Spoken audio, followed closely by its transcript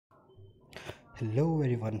Hello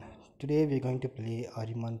everyone. Today we are going to play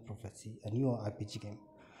Ahriman Prophecy, a new RPG game.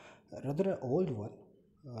 Rather an old one.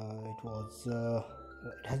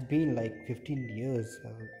 It has been like 15 years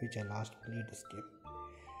which I last played this game.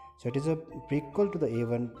 So it is a prequel to the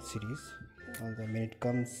Aveyond series. It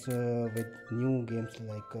comes with new games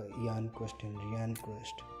like Ian Quest and Rian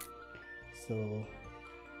Quest. So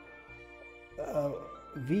uh,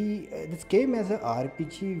 we this came as a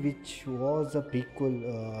RPG, which was a prequel.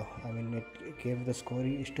 It gave the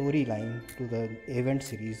storyline to the event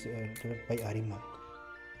series by Ahriman.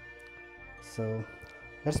 So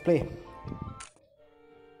let's play.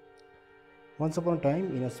 Once upon a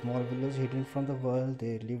time, in a small village hidden from the world,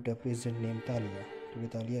 there lived a peasant named Talia. Today,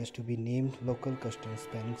 Talia is to be named local custom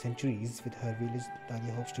spanning centuries. With her village,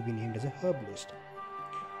 Talia hopes to be named as a herbalist.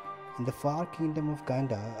 In the far kingdom of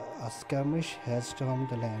Ganda, a skirmish has stormed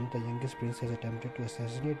the land. The youngest prince has attempted to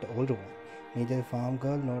assassinate the older one. Neither the farm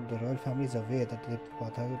girl nor the royal family is aware that their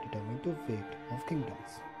father determined to fate of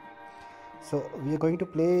kingdoms. So we are going to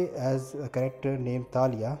play as a character named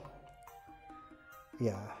Talia.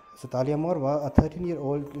 So Talia Morva, a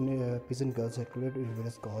 13-year-old peasant girl secluded in a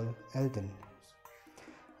village called Elden.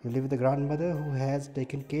 You live with a grandmother who has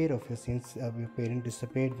taken care of you since your parents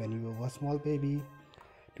disappeared when you were a small baby.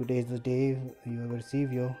 Today is the day you will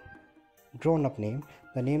receive your grown-up name,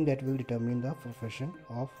 the name that will determine the profession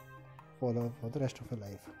of follow for the rest of your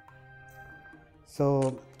life.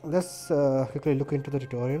 So let's quickly look into the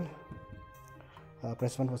tutorial.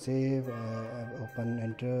 Press 1 for save, open,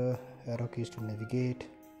 enter, arrow keys to navigate.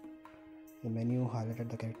 The menu highlighted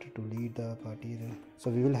the character to lead the party. So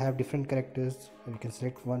we will have different characters. We can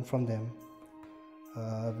select one from them.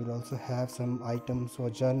 We'll also have some items or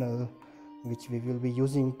journal which we will be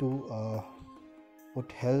using to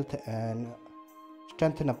put health and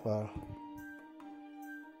strengthen up our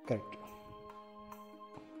character.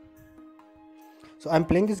 So I'm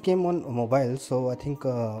playing this game on mobile, so I think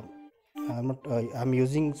I'm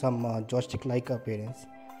using some joystick like appearance.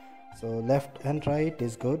 So left and right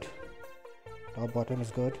is good, top bottom is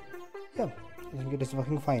good. Yeah, I think it is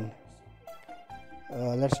working fine.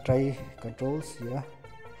 Let's try controls. So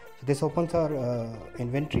this opens our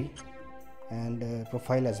inventory and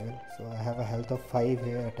profile as well. So I have a health of 5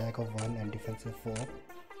 here, attack of 1 and defensive 4.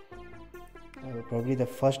 Probably the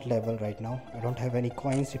first level right now. I don't have any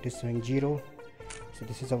coins, it is showing 0. So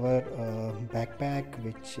this is our backpack,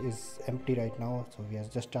 which is empty right now, so we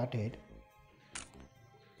have just started.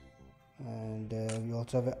 And we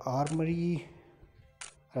also have an armory,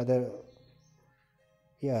 so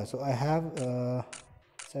I have a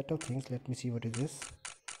set of things. Let me see what is this.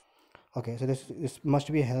 Okay, so this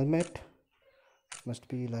must be a helmet, must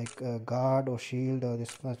be like a guard or shield, or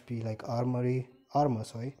this must be like armor,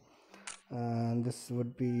 sorry. And this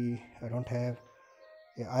would be, I don't have,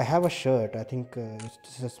 I have a shirt. I think this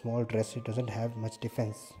is a small dress, it doesn't have much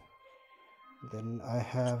defense. Then I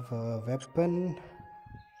have a weapon.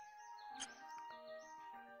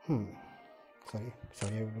 Sorry,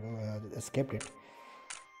 I escaped it.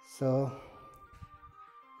 So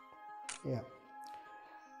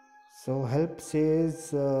so help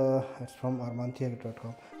says it's from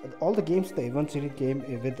armantia.com. All the games, the Aveyond series came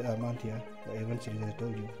with Armantia, the Aveyond series, I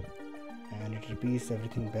told you, and it repeats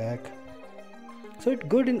everything back. So it's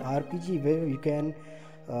good in RPG where you can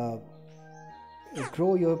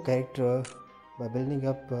grow your character by building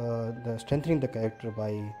up strengthening the character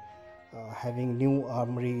by having new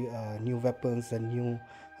armory, new weapons, and new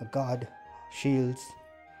guard shields,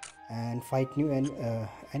 and fight new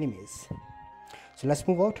enemies. So let's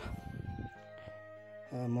move out.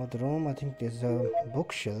 More the room. I think there's a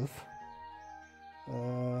bookshelf,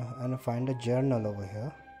 and find a journal over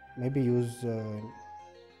here. Maybe use to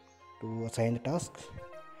assign the tasks.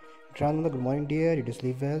 Grandmother, good morning dear, you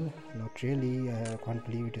sleep well? Not really, I can't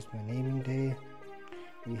believe it is my naming day.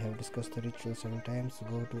 We have discussed the ritual several times.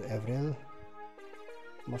 Go to Avril.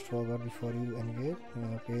 Must forget before you anyway.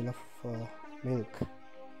 Pail of milk.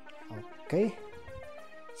 Okay.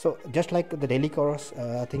 So just like the daily chores,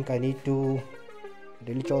 I think I need to.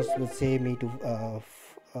 Daily chores will say me to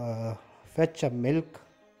fetch milk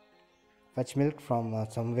from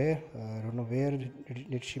somewhere. I don't know where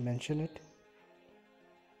did she mention it.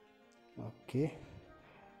 Okay,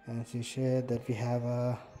 and she said that we have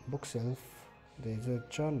a bookshelf. There is a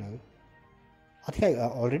journal. I think I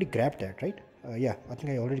already grabbed that, right? Yeah, I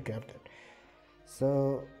think I already grabbed that.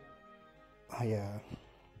 So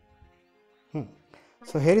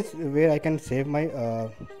so here is where I can save my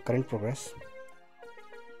current progress.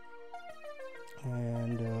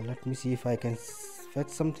 And let me see if I can fetch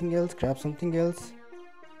something else, grab something else.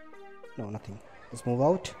 No, nothing. Let's move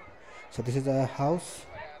out. So this is a house,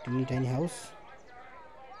 tiny house.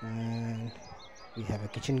 And we have a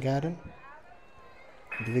kitchen garden.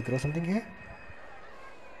 Do we grow something here?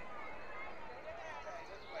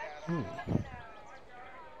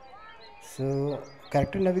 So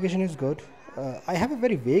character navigation is good. I have a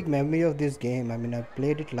very vague memory of this game. I mean, I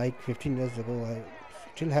played it like 15 years ago. I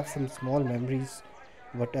still have some small memories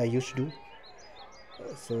what I used to do.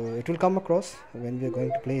 So it will come across when we are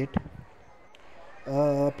going to play it.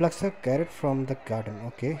 Plucks a carrot from the garden.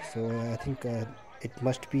 Okay, so I think it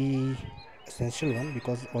must be essential one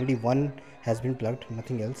because only one has been plucked,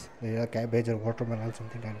 nothing else. There are cabbage or watermelon,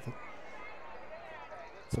 something kind of thing.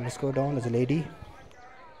 So let's go down. There's a lady.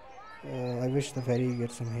 I wish the ferry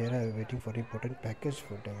gets some here. I'm waiting for important package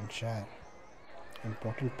for Devonshire.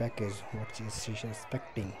 Important package. What is she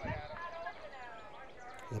expecting?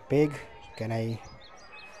 The pig. Can I?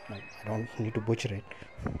 No, I don't need to butcher it.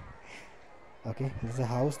 Okay, there's a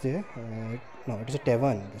house there. No, it is a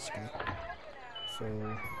tavern basically. So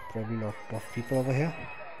probably lot of people over here.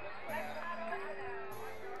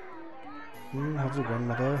 How's your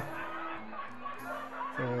grandmother?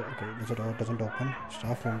 So okay, this door doesn't open.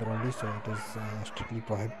 Staff member only, so it is strictly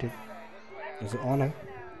prohibited. There's an honor.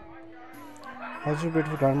 How's your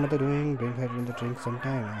beautiful grandmother doing? Bring her in the drink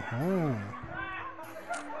sometime.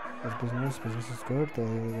 His business is good.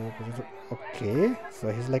 Okay,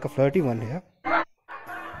 so he's like a flirty one here.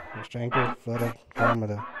 He's trying to flirt at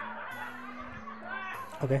grandmother.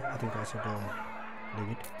 Okay, I think I should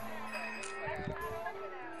leave it.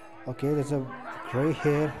 Okay, there's a gray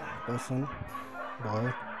hair person,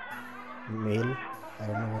 boy, male. I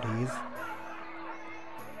don't know what he is.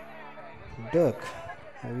 Duck.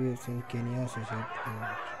 Have you seen Kenya? She said,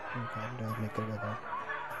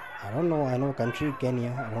 I don't know. I know country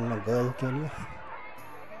Kenya. I don't know girl Kenya.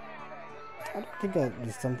 I don't think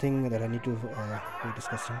there's something that I need to be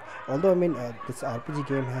discussing. Although I mean, this RPG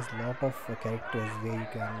game has a lot of characters where you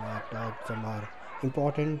can talk. Some are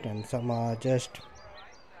important and some are just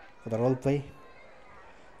for the role play.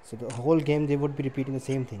 So the whole game they would be repeating the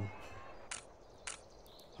same thing.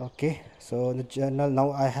 Okay, so the journal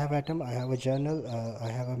now I have item. I have a journal. I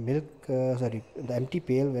have a milk. Sorry, the empty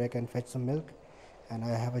pail where I can fetch some milk, and I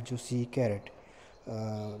have a juicy carrot.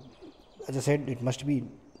 As I said, it must be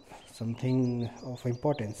something of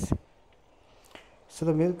importance. So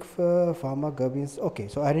the milk farmer Gubbins. Okay,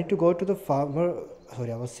 so I need to go to the farmer.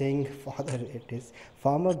 Sorry, I was saying father. It is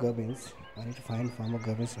farmer Gubbins. I need to find farmer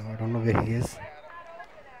Gubbins now. I don't know where he is.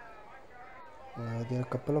 There are a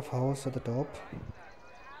couple of houses at the top.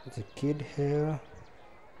 There's a kid here.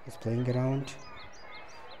 He's playing around.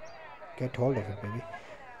 Get hold of it, baby.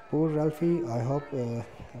 Poor Ralphie. I hope. Okay,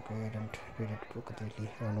 I didn't read it completely.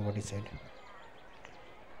 I don't know what he said.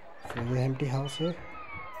 So there's an empty house here.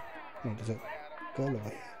 No, there's a girl over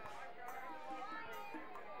here.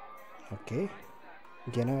 Okay.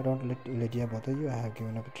 Jenna, don't let Lydia bother you. I have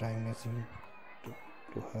given up trying nursing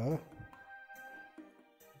to her.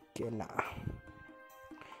 Jenna.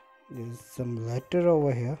 There's some letter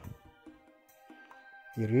over here.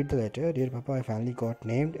 You read the letter. Dear Papa, I finally got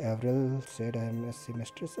named. Avril said I am a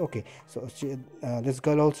seamstress. Okay, so this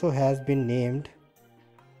girl also has been named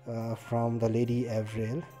from the lady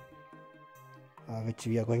Avril, which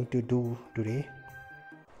we are going to do today.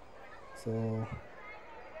 So,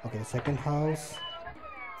 okay, the second house.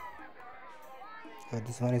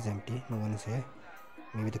 This one is empty. No one is here.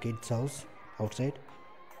 Maybe the kid's house outside.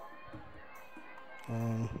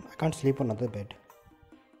 I can't sleep on another bed.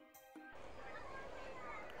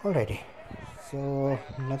 Alrighty, so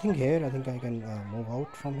nothing here. I think I can move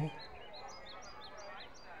out from here.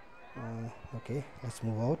 Okay, let's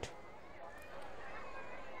move out.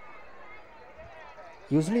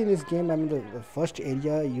 Usually in this game, I mean the first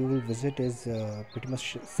area you will visit is pretty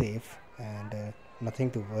much safe and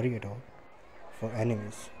nothing to worry at all for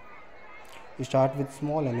enemies. You start with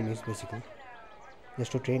small enemies basically,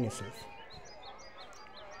 just to train yourself.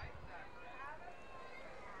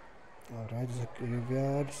 Alright, there's a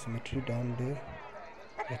graveyard, cemetery down there.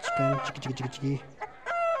 A chicken, chiki.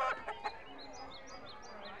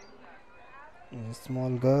 There's a small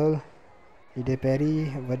girl. Ide Perry,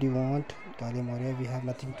 what do you want? Talia Moria, we have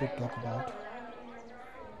nothing to talk about.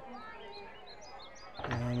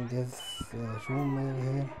 And there's a room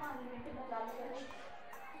over here.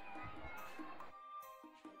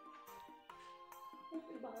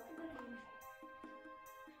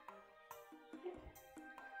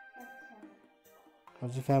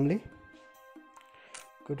 How's the family?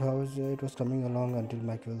 Good. How is it was coming along until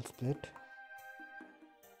Michael split.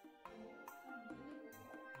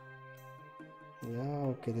 Yeah,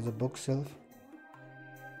 okay, there's a bookshelf.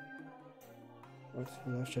 What's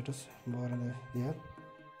your status? More on the yeah.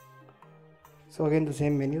 So again the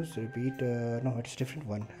same menus, repeat. No, it's different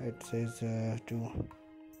one. It says to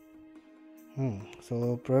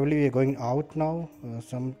so probably we are going out now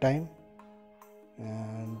sometime,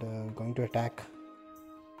 and going to attack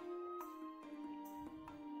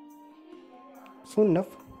soon enough.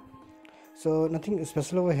 So nothing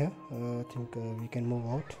special over here. I think we can move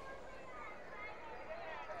out.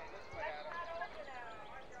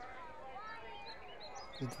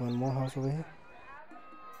 There's one more house over here.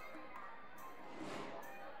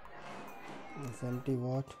 It's empty.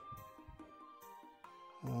 What?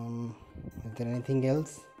 Is there anything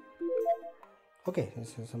else? Okay,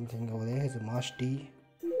 this is something over there. It's a marsh tea.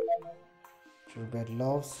 Two bed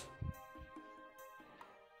loaves.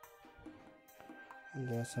 And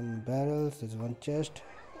there are some barrels. There's one chest.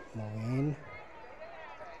 Move in.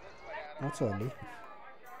 Not so early.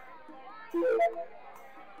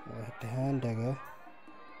 A hand dagger.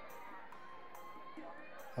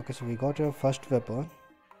 Okay, so we got our first weapon.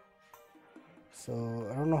 So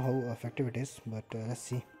I don't know how effective it is, but let's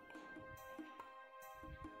see.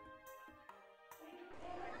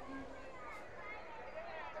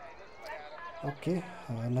 Okay,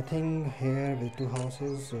 nothing here with two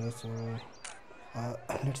houses. So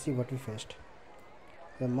let's see what we faced.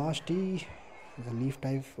 The marsh tea is a leaf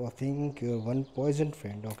type. I think one poisoned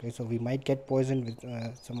friend. Okay, so we might get poisoned with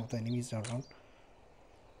some of the enemies around.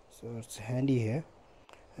 So it's handy here.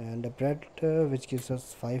 And the bread which gives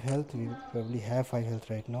us 5 health. We probably have 5 health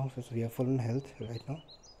right now, so we are full in health right now.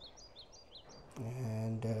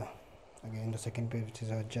 And again the second page, which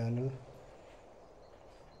is our journal.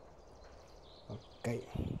 Okay,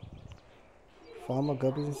 farmer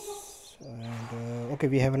gubbins. And okay,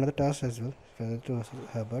 we have another task as well, feather to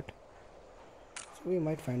Herbert. So we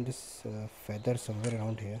might find this feather somewhere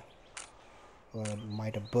around here, or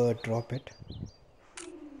might a bird drop it.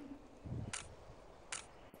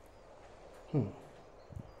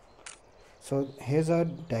 So here's our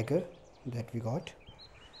dagger that we got.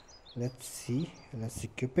 Let's see, let's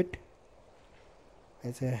equip it.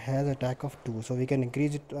 It has attack of 2, so we can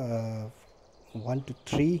increase it 1 to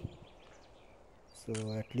 3, so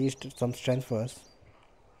at least some strength for us.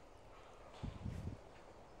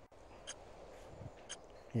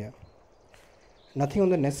 Yeah, nothing on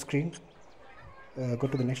the next screen. Go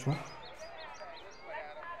to the next one.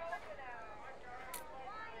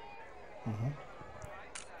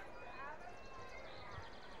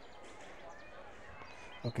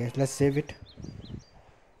 Okay, let's save it.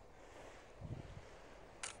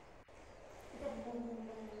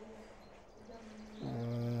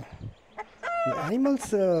 The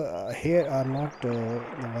animals here are not the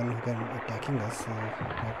one who can attacking us,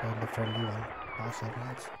 not the friendly one.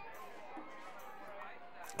 Nice.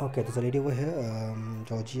 Okay, there's a lady over here.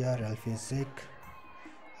 Georgia, Ralphie is sick.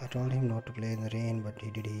 I told him not to play in the rain, but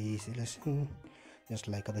he did. He listened, just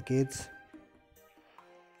like other kids.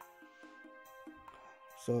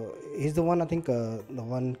 So he's the one, I think, the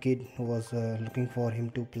one kid who was looking for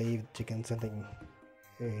him to play with chickens. I think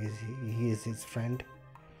he is his friend.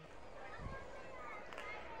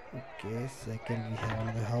 Okay, second we have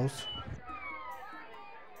another house.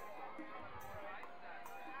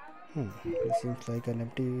 It seems like an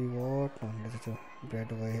empty what? No, this is a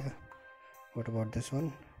bread over here. What about this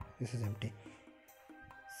one? This is empty.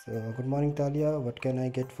 So good morning, Talia. What can I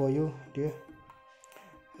get for you, dear?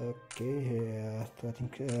 Okay, so I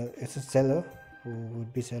think it's a seller who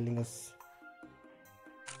would be selling us.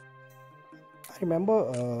 I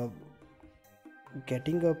remember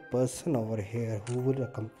getting a person over here who would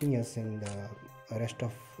accompany us in the rest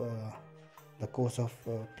of the course of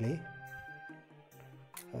play.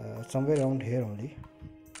 Somewhere around here only.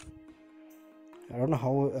 I don't know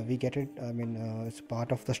how we get it. I mean, it's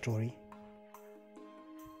part of the story.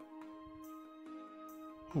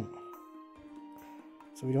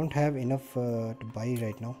 So we don't have enough to buy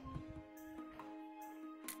right now.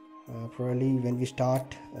 Probably when we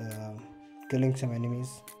start killing some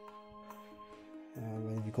enemies,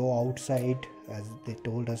 when we go outside, as they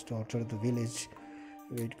told us to outside of the village,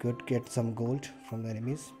 we could get some gold from the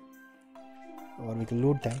enemies, or we can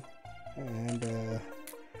loot them. And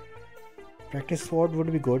practice sword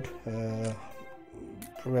would be good,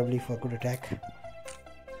 probably for good attack.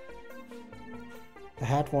 The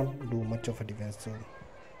hat won't do much of a defense, so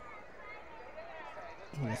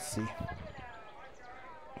let's see.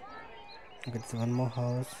 Okay, there's one more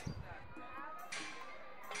house.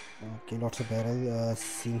 Okay, lots of barrel.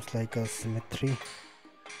 Seems like a symmetry.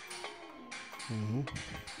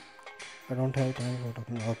 I don't have time for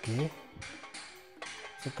talking. Okay,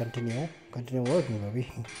 so continue working,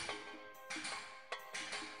 baby.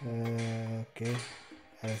 Okay,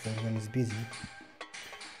 as everyone is busy.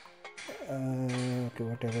 Okay,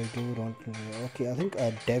 whatever I do, don't. Okay, I think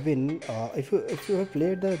Devin. If you have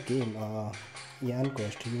played the game, Ian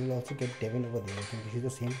Quest, you will also get Devin over there. I think he's the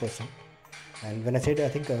same person. And when I said I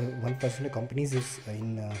think 1% accompanies is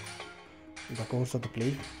in the course of the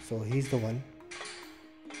play, so he's the one,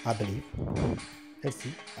 I believe. Let's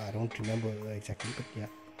see. I don't remember exactly, but yeah.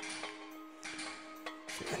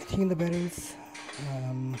 So anything in the barrels?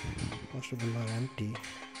 Most of them are empty.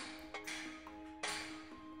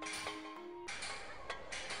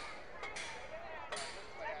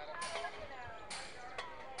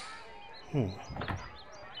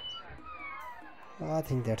 I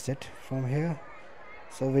think that's it from here.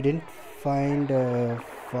 So we didn't find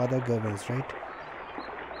Father Gubbins, right?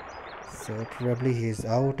 So probably he's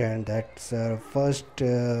out, and that's our first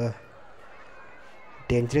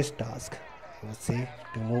dangerous task, I would say,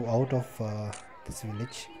 to move out of this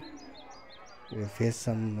village. We'll face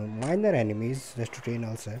some minor enemies just to train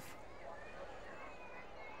ourselves.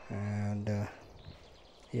 And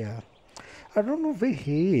yeah, I don't know where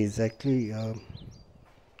he is actually.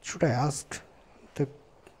 Should I ask the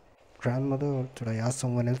grandmother or should I ask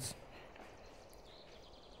someone else?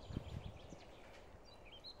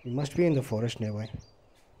 He must be in the forest nearby.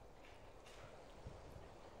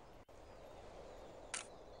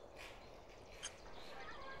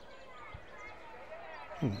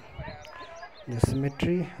 The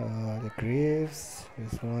cemetery, the graves,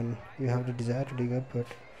 this one. You have the desire to dig up, but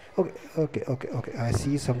okay. I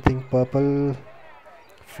see something purple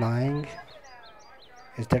flying.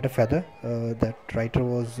 Is that a feather that writer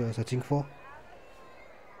was searching for?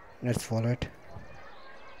 Let's follow it.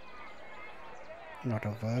 Not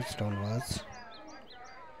a words, don't words.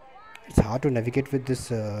 It's hard to navigate with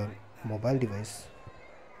this mobile device.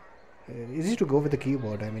 Easy to go with the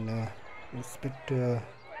keyboard. I mean, it's a bit.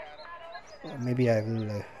 Maybe I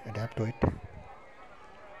will adapt to it.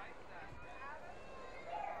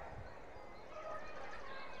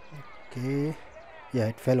 Okay. Yeah,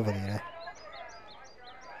 it fell over there.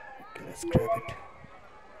 Okay, let's grab it.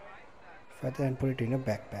 Feather and put it in a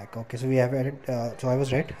backpack. Okay, so we have added. So I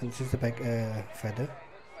was right. This is the back feather.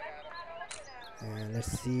 And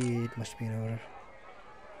let's see. It must be in our.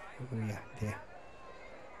 Oh, yeah, there.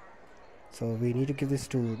 So we need to give this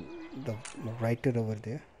to the writer over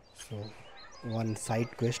there. So one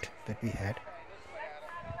side quest that we had.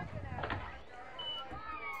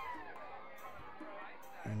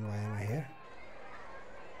 And why am I here?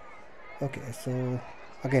 Okay, so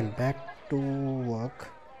again back to work.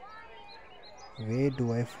 Where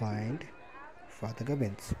do I find Father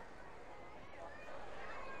Gubbins?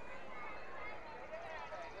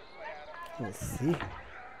 Let's see.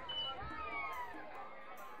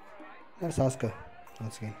 Let's ask her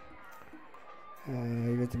once again.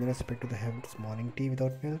 You was been expected to have this morning tea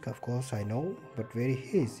without milk. Of course, I know, but where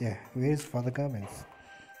he is? Yeah, where is Father Gubbins?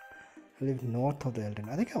 I live north of the Elden.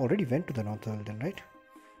 I think I already went to the north of Elden, right?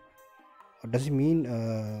 Or does it mean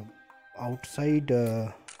outside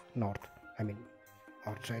north? I mean,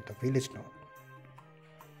 outside the village north.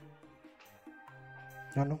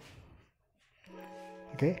 No.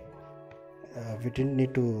 Okay. We didn't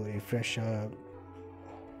need to refresh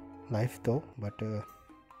life though, but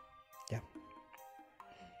yeah.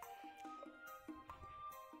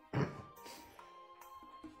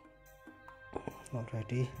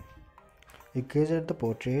 Alrighty. You gaze at the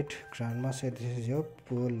portrait. Grandma said, "This is your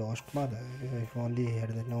poor lost mother. If only he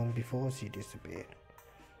had known before she disappeared."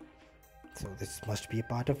 So this must be a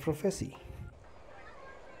part of prophecy.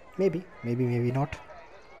 Maybe not.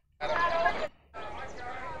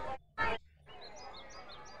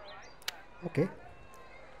 Okay.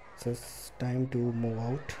 So it's time to move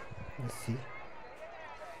out. Let's see.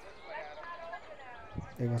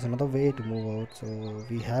 There was another way to move out. So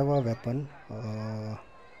we have a weapon.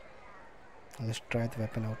 Let's try the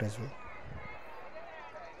weapon out as well.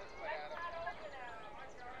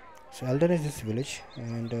 So Elden is this village,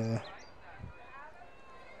 and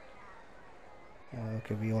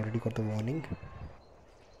okay, we already got the warning.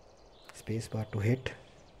 Spacebar to hit,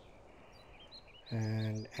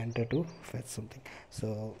 and enter to fetch something.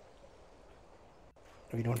 So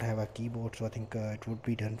we don't have a keyboard, so I think it would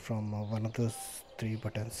be done from one of those 3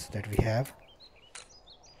 buttons that we have.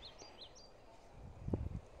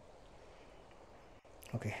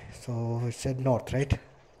 Okay, so it said north, right?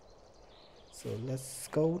 So let's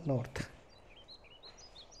go north.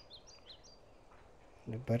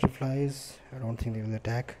 The butterflies, I don't think they will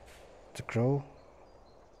attack. It's a crow.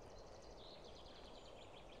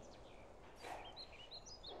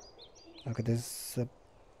 Okay, there's a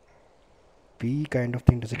bee kind of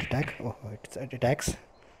thing. Does it attack? Oh, it attacks.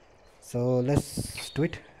 So let's do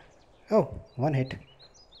it. Oh, one hit.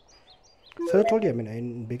 So I told you, I mean,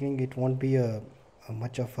 in beginning it won't be a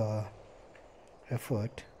much of a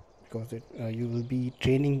effort because you will be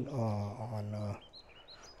training on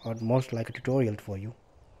or most like a tutorial for you.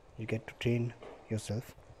 You get to train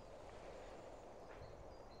yourself.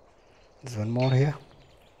 There's one more here.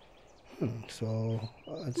 So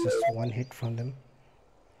it's just one hit from them,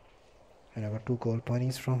 and I got 2 gold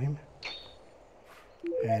ponies from him,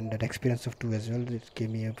 and an experience of 2 as well. It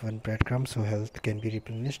gave me a 1 breadcrumb, so health can be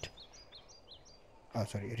replenished.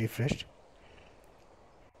 Sorry, refreshed.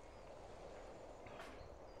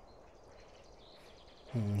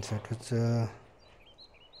 So it was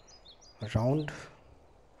around.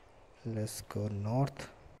 Let's go north.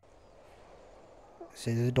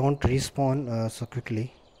 So they don't respawn so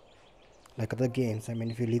quickly like other games. I mean,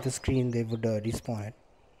 if you leave the screen, they would respawn it.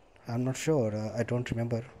 I'm not sure. I don't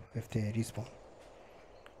remember if they respawn.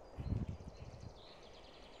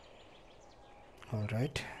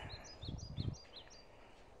 Alright.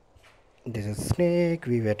 There's a snake.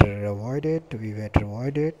 We better avoid it. We better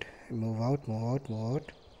avoid it. Move out, move out, move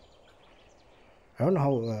out. I don't know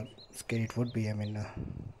how scary it would be. I mean,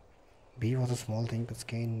 bee was a small thing, but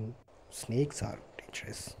snakes are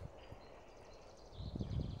dangerous.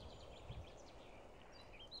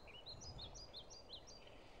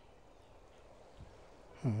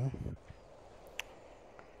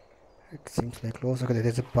 It seems like close. Okay,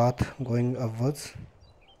 there's a path going upwards.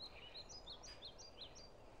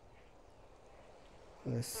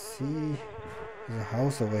 Let's see. There's a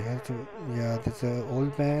house over here. So, yeah, there's an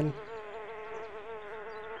old man.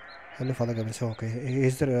 Hello, Father Gabriel. So, okay,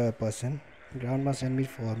 is there a person? Grandma sent me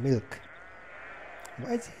for milk.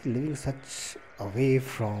 Why is he living such away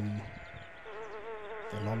from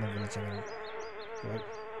the normal village? I mean, what?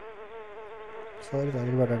 Sorry,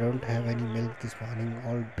 but I don't have any milk this morning.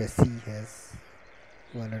 All Bessie has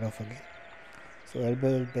wandered off again. So,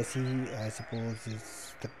 Elbel Bessie, I suppose,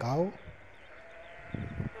 is the cow.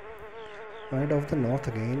 Wandered off the north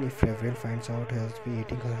again. If Gabriel finds out he has been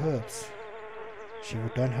eating her herbs, she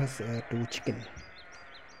would turn her to chicken.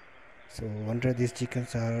 So, wonder these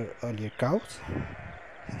chickens are earlier cows?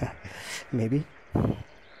 Maybe.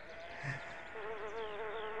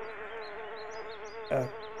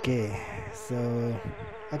 Okay, so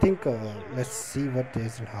I think let's see what there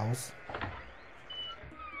is in house.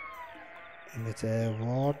 And it's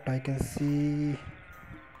what I can see.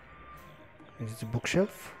 Is it a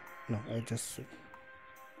bookshelf? No, I just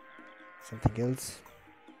something else.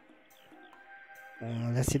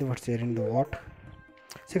 Let's see what's there in the what.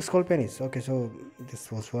 6 gold pennies. Okay, so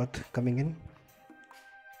this was worth coming in.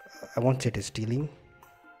 I won't say it is stealing.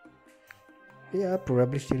 Yeah,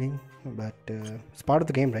 probably stealing, but it's part of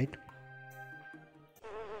the game, right?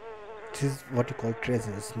 This is what you call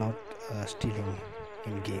treasures, not stealing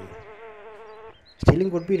in game.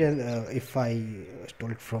 Stealing would be if I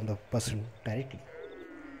stole it from the person directly,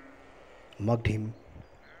 mugged him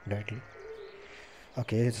directly.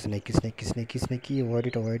 Okay, it's snaky, snaky, snaky, snaky. Avoid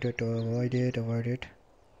it, avoid it, avoid it, avoid it.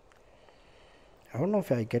 I don't know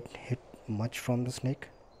if I get hit much from the snake.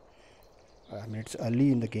 I mean, it's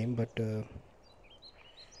early in the game, but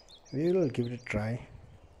we will give it a try.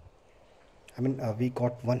 I mean, we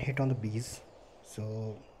got 1 hit on the bees,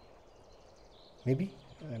 so maybe.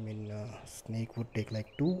 I mean, snake would take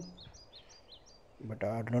like 2, but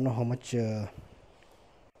I don't know how much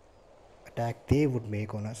attack they would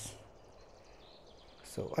make on us.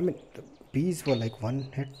 So I mean, the bees were like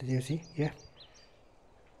 1 hit. Did you see? Yeah,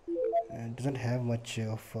 and doesn't have much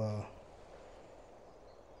of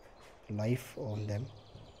life on them.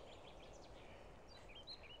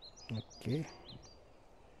 Okay,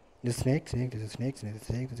 the snake, there's a snake, there's a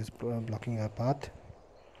snake that is blocking our path.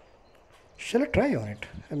 Shall I try on it?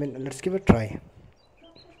 I mean, let's give it a try.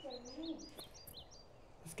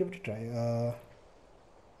 Let's give it a try.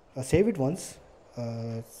 Save it once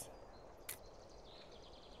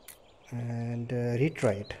and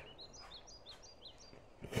retry it.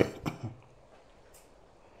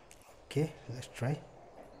 Okay, let's try.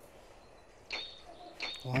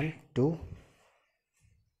 1, 2.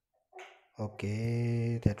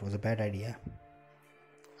 Okay, that was a bad idea.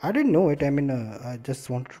 I didn't know it. I mean, I just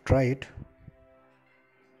wanted to try it.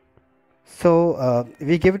 So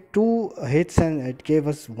we gave it 2 hits and it gave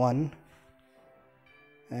us 1,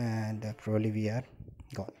 and probably we are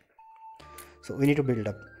gone. So we need to build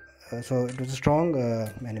up. So it was a strong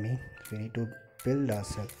enemy. We need to build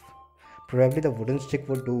ourselves. Probably the wooden stick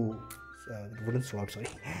would do. The wooden sword, sorry.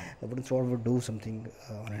 The wooden sword would do something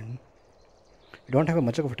on it. We don't have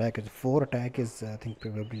much of attack. 4 attack is, I think,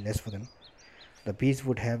 probably less for them. The bees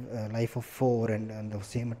would have a life of 4, and on the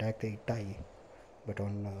same attack they die. But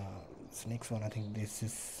on This next one, I think this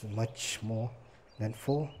is much more than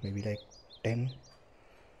 4, maybe like 10,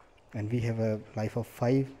 and we have a life of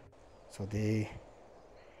 5, so they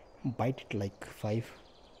bite it like 5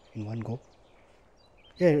 in one go.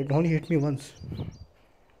 Yeah, it only hit me once.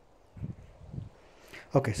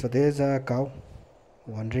 Okay, so there's a cow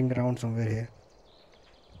wandering around somewhere here.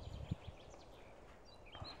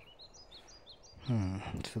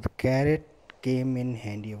 So the carrot came in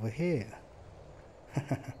handy over here.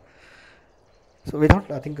 So without,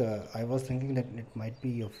 I think I was thinking that it might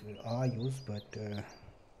be of our use, but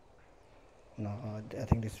no, I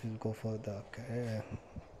think this will go for the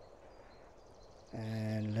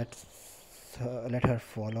and let's let her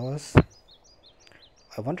follow us.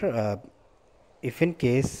 I wonder if in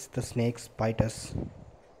case the snakes bite us,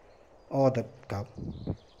 or the cow,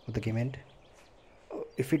 or the game end.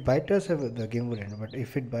 If it bites us, the game will end. But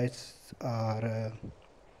if it bites our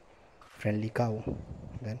friendly cow,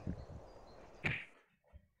 then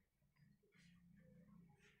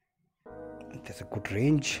there's a good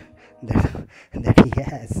range that that he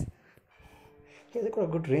has. He has got a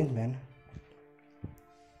good range, man.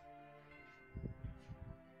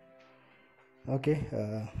 Okay,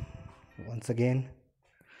 once again,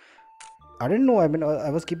 I didn't know. I mean, I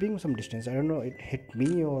was keeping some distance. I don't know. It hit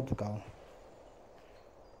me or the cow.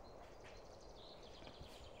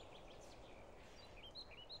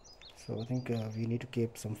 So I think we need to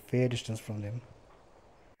keep some fair distance from them.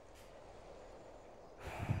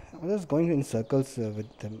 I was going in circles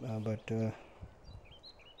with them, but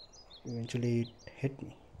eventually it hit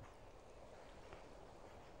me.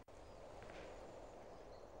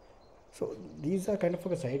 So these are kind of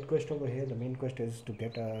like a side quest over here. The main quest is to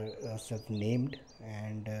get ourselves named,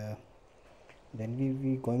 and then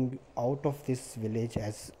we going out of this village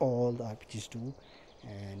as all the RPGs do,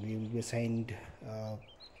 and we will be assigned.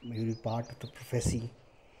 We will be part of the prophecy,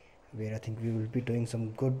 where I think we will be doing some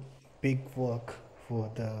good big work for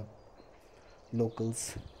the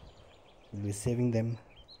locals. We'll be saving them.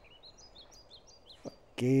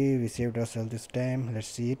 Okay, we saved ourselves this time. Let's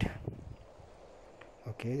see it.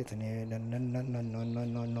 Okay, it's an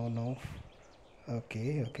no.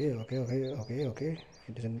 Okay.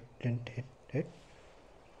 It didn't hit.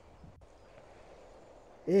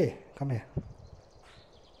 Hey, come here.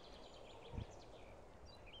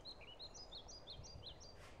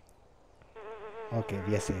 Okay,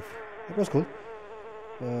 we are safe. It was cool.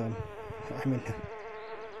 I mean,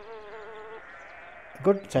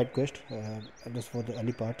 good side quest. Just for the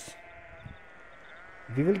early parts.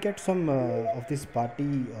 We will get some of these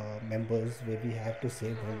party members where we have to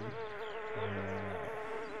save them,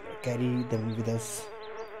 carry them with us,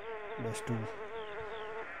 just to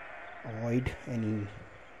avoid any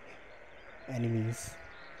enemies.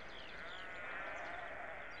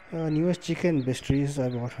 Newest chicken bistries, I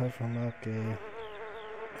bought her from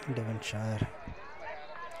Devonshire.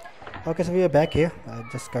 Okay, so we are back here. I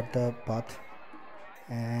just cut the path,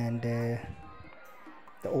 and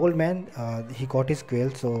the old man, he got his quail,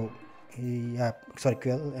 so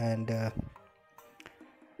quail, and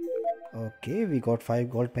okay, we got 5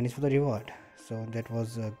 gold pennies for the reward. So that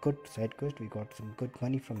was a good side quest. We got some good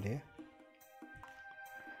money from there,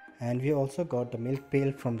 and we also got the milk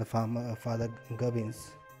pail from the farmer, Farmer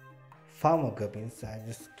Gubbins. I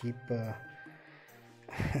just keep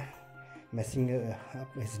messing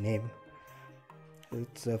up his name.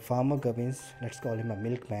 It's Farmer Gubbins. Let's call him a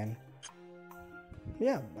milkman.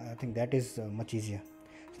 Yeah, I think that is much easier.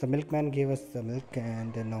 So the milkman gave us the milk,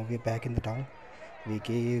 and now we're back in the town. We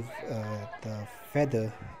gave the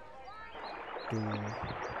feather to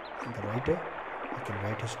the writer. He can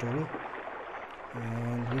write his story,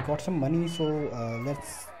 and we got some money. So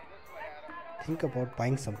let's think about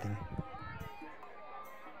buying something.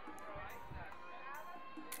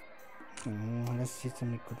 Let's see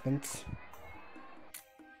some equipments.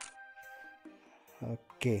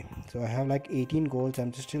 Okay, so I have like 18 goals.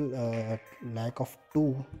 I'm just still lack of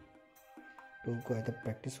 2 to go at the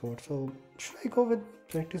practice sword. So should I go with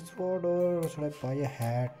practice sword, or should I buy a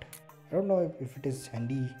hat? I don't know if it is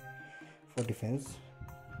handy for defense.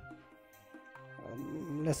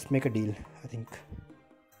 Let's make a deal, I think.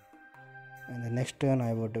 And the next turn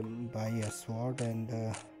I would buy a sword,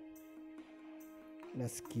 and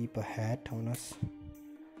let's keep a hat on us,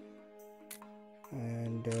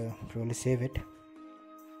 and probably save it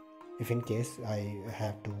if in case I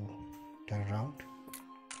have to turn around.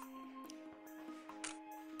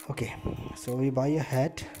 Okay, so we buy a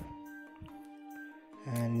hat,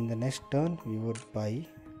 and in the next turn we would buy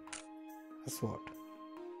a sword.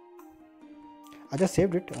 I just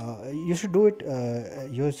saved it. You should do it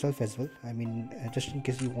yourself as well. I mean, just in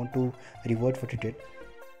case you want to reward what you did.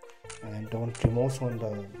 and don't remorse on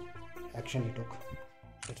the action you took.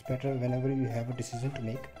 It's better whenever you have a decision to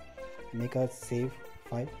make a save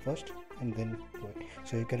file first and then do it,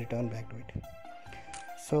 so you can return back to it.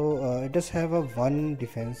 So it does have a 1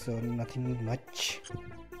 defense, so nothing much,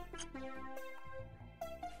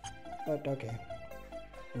 but okay,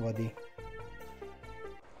 worthy.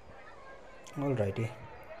 Alrighty,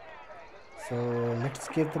 so let's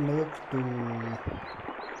give the milk to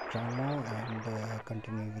Grandma and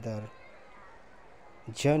continue with our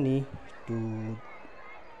journey to,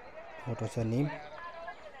 what was her name?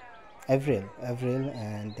 Avril,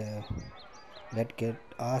 and let's get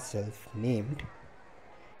ourselves named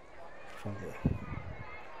from there.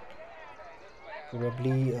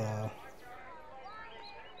 Probably,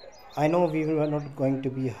 I know we were not going to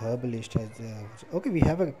be a herbalist as okay, we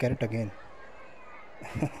have a carrot again.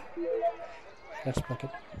 Let's pluck it.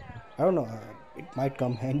 I don't know, it might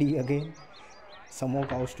come handy again. Some more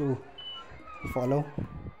cows to follow.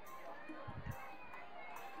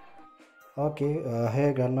 Okay,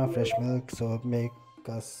 here Grandma, fresh milk, so make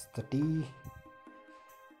us the tea.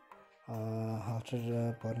 After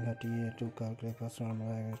pouring her tea to calculate personal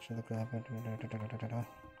to the crab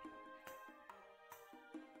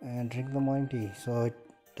and drink the morning tea. So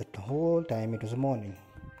the whole time it was a morning.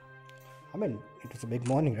 I mean, it was a big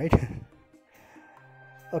morning, right?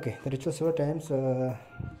 Okay, the ritual several times. Now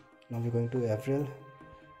we're going to Avril.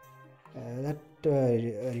 That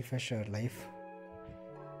refresh our life.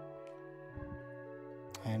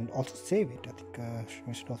 And also save it. I think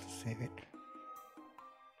we should also save it.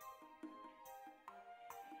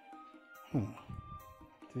 So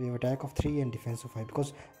we have attack of 3 and defense of 5,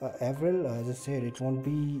 because Avril, as I said, it won't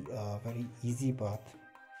be a very easy path.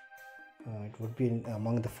 It would be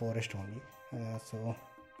among the forest only. So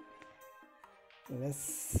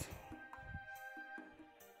let's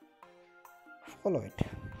follow it.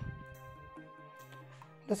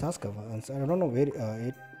 Let's ask her once. I don't know where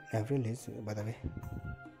Avril is, by the way.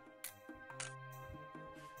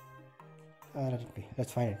 Let it be.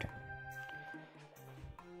 Let's find it.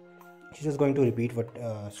 She's just going to repeat what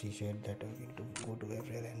she said, that we need to go to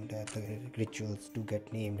Avril and the rituals to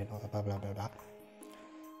get named and all blah blah blah blah.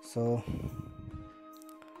 So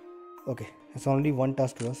okay, it's only one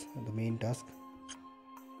task to us, the main task,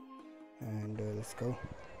 and let's go.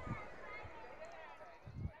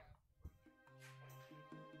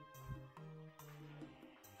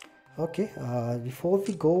 Okay, before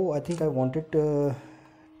we go, I think I wanted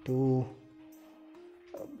to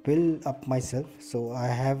build up myself. So I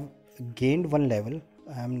have gained 1 level.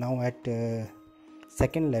 I am now at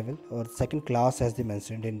 2nd level, or 2nd class as they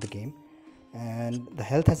mentioned in the game, and the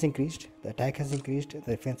health has increased, the attack has increased, the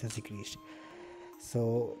defense has increased.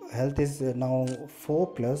 So health is now 4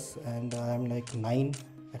 plus, and I am like 9,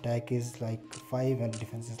 attack is like 5, and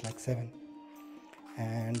defense is like 7.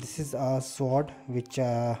 And this is a sword which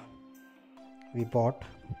we bought,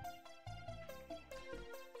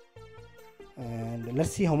 and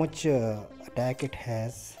let's see how much attack it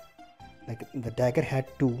has. Like the dagger had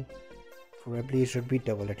 2, probably it should be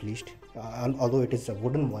double at least, although it is a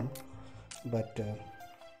wooden one, but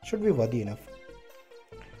should be worthy enough.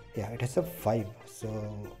 Yeah, it has a 5,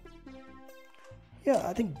 so yeah,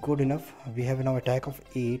 I think good enough. We have now attack of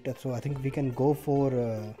 8, so I think we can go for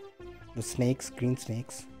the snakes, green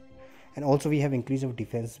snakes, and also we have increase of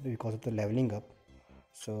defense because of the leveling up.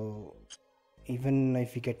 So even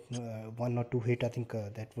if we get 1 or 2 hit, I think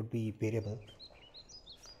that would be bearable.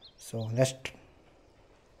 So let's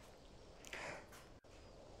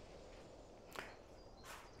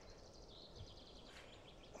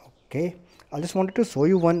okay, I just wanted to show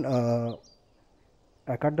you one.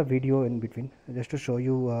 I cut the video in between just to show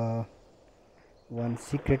you one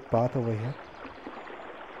secret path over here.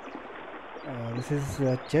 This is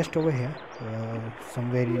chest over here,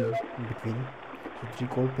 somewhere in between. So 3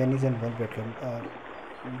 gold pennies and 1 breadcrumb.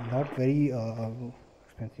 Not very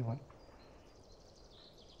expensive one.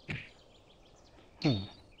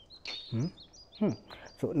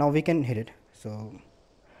 So now we can hit it. So,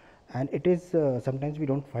 and it is sometimes we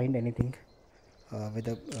don't find anything with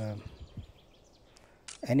the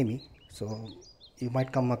enemy, so you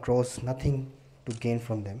might come across nothing to gain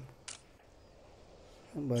from them,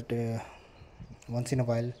 but once in a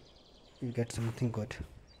while you get something good.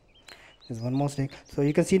 There's one more snake. So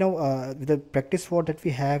you can see now with the practice sword that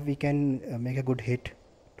we have, we can make a good hit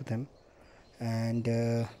to them,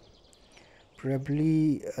 and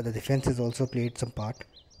probably the defense has also played some part.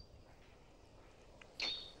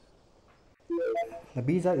 The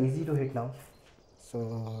bees are easy to hit now,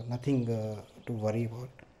 so nothing to worry about.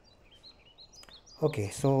 Okay,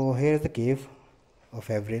 so here is the cave of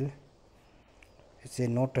Avril, It says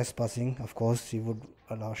no trespassing. Of course, she would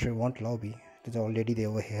allow. She won't allow me. There's already there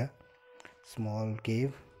over here. Small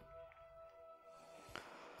cave.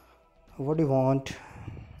 What do you want?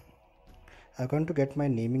 I've come to get my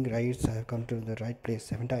naming rights. I've come to the right place,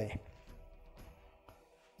 haven't I?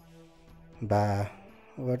 Bah.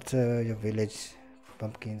 What's your village?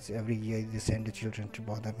 Pumpkins. Every year they send the children to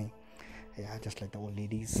bother me. Yeah, just like the old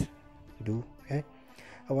ladies do. Okay.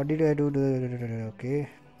 What did I do? Okay.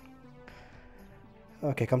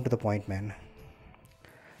 Okay, come to the point, man.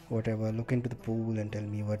 Whatever. Look into the pool and tell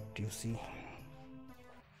me what you see.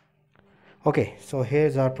 Okay, so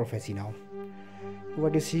here's our prophecy now.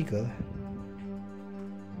 What do you see, girl?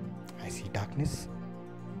 I see darkness.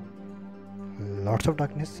 Lots of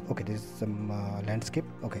darkness. Okay, there's some landscape.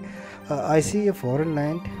 Okay, I see a foreign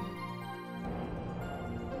land.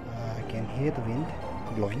 I can hear the wind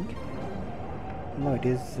blowing. No, it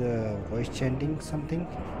is voice chanting something.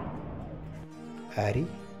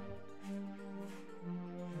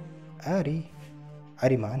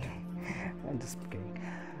 Ahriman. I'm just kidding.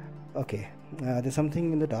 Okay, there's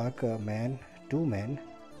something in the dark. Two men.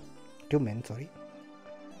 Sorry.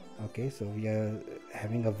 Okay, so we are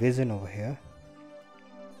having a vision over here.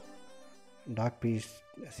 Dark priest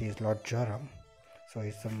says Lord Joram. So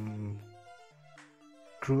he's some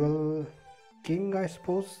cruel king, I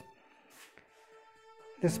suppose.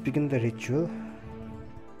 Let's begin the ritual.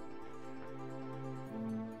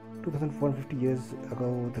 2450 years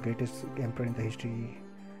ago, the greatest emperor in the history,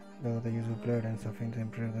 the use of blood and suffering, the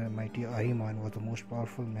emperor, the mighty Ahriman, was the most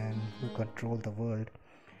powerful man who controlled the world.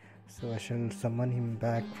 So I shall summon him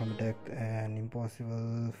back from death, an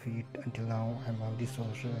impossible feat until now. I'm only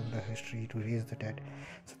sorcerer in the history to raise the dead.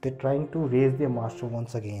 So they're trying to raise their master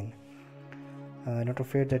once again. Not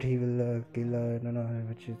afraid that he will kill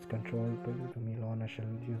which is controlled by me alone. I shall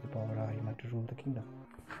use the power of Ahriman to rule the kingdom.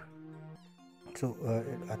 So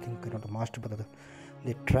I think not the master, but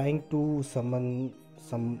they're trying to summon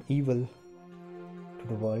some evil to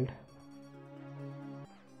the world.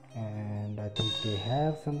 And I think they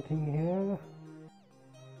have something here.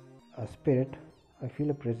 A spirit. I feel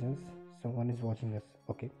a presence. Someone is watching us.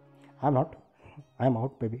 Okay. I'm not. I'm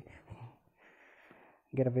out, baby.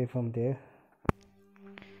 Get away from there.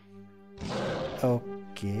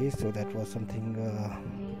 Okay, so that was something.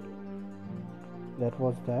 That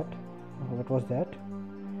was that. What was that?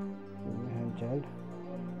 Child.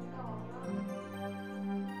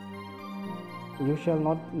 You shall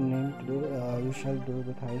not name today. You shall do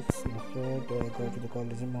with heists instead. Go to the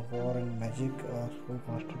Coliseum of War and Magic. Full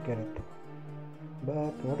Master Garrett.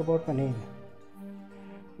 But what about my name?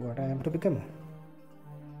 What I am to become?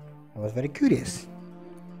 I was very curious.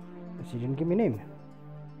 She didn't give me a name.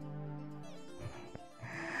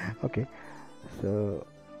 Okay, so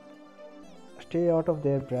stay out of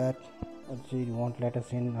there, brat. She won't let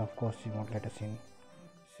us in. Of course, she won't let us in.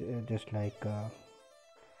 Just like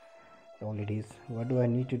all it is. What do I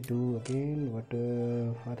need to do again? What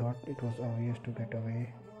I thought it was obvious to get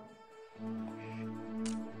away.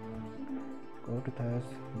 Go to Thas,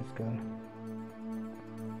 this girl.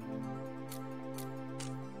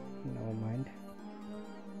 Never mind.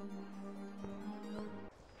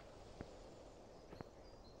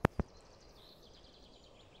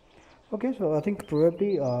 Okay, so I think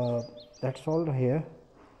probably that's all here.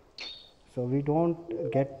 So we don't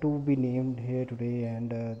get to be named here today,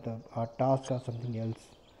 and our tasks are something else,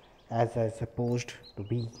 as I supposed to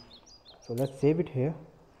be. So let's save it here,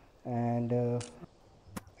 and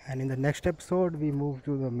in the next episode we move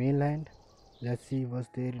to the mainland. Let's see what's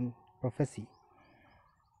there in prophecy.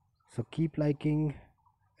 So keep liking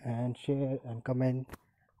and share and comment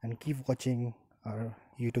and keep watching our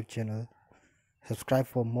YouTube channel. Subscribe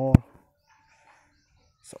for more.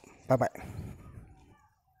 So bye bye.